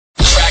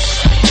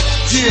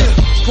You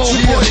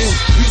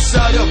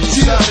side up, you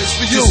side is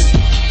for you.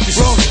 This is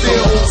the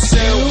whole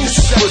sound, this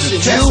is for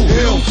the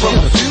view. From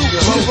the view,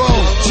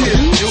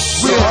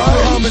 real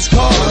promise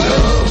card.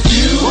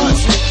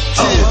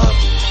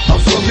 I'm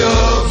from the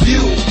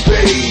view,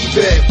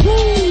 baby.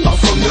 I'm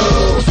from the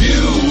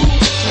view.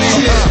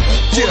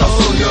 I'm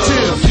from the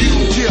view.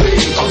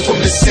 I'm from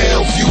the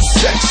Soundview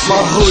section.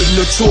 My hood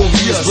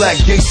notorious, black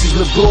gangsters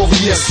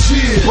laborious.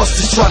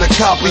 Busters trying to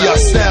copy our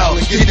style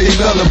and get their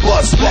melon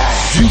bust.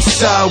 View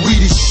side, we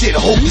the shit,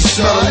 hope you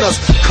smelling us.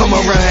 Come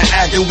around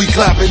acting, we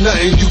clapping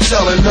nothing, you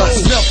telling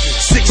us.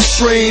 6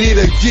 train,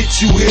 it'll get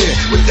you here.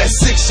 With that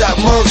 6-shot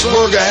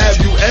Mergsburger,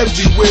 have you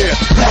everywhere.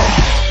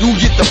 You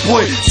get the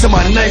point, till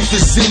my knife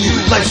is in you.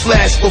 Like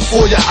flash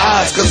before your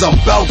eyes, cause I'm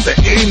about to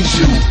end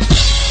you.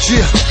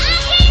 Yeah.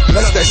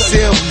 That's that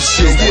Soundview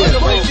shit, yeah.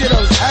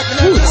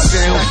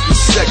 Soundview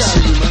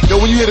section. Yo,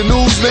 when you hear the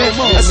news, man,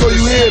 that's all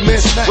you hear, man.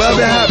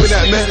 Whatever happened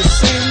at, man. It's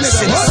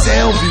in the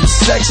Soundview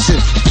section.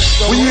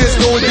 When you hear it's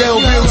going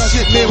down real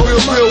shit, man, real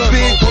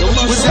big,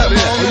 what's happening?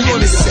 You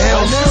in the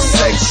Soundview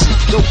section.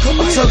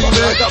 I'm telling you,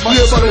 man,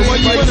 you hear about the one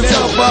you wanna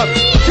talk about.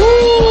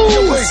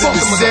 It's in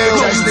the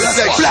Soundview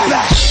section.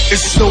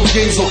 It's no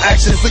games, no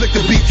action, flick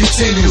the beat,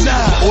 continue.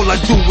 All I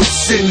do is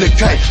send the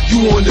kite,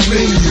 you on the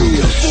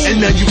menu. And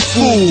now you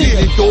fool,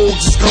 the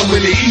dogs is coming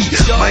to eat.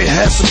 Might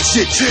have some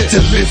shit to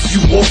lift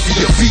you off of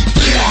your feet.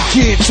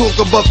 Can't talk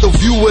about the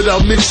view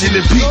without mentioning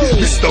Pete.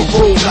 Mr.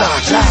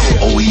 Roadblock,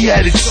 oh he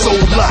had it so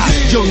locked.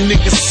 Young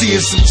niggas seeing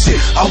some shit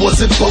I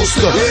wasn't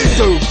poster.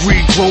 3rd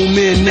grade grown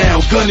man now,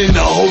 gun in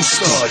the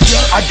holster.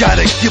 I got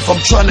a gift, I'm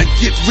trying to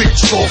get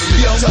rich off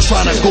it.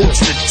 Trying to go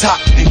to the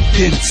top and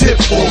get tip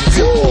off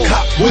it.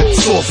 Cop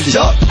whips off it,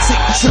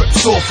 take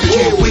trips off it.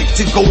 Can't wait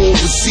to go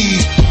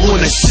overseas on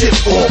a ship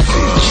off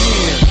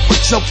it. But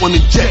jump on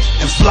the jet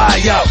and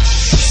fly out.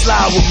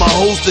 Slide with my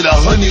hoes to the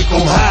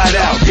honeycomb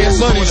hideout.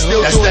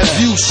 That's that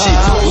view shit,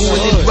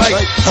 doing it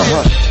right.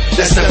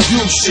 That's that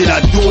view shit,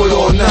 I do it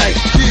all night.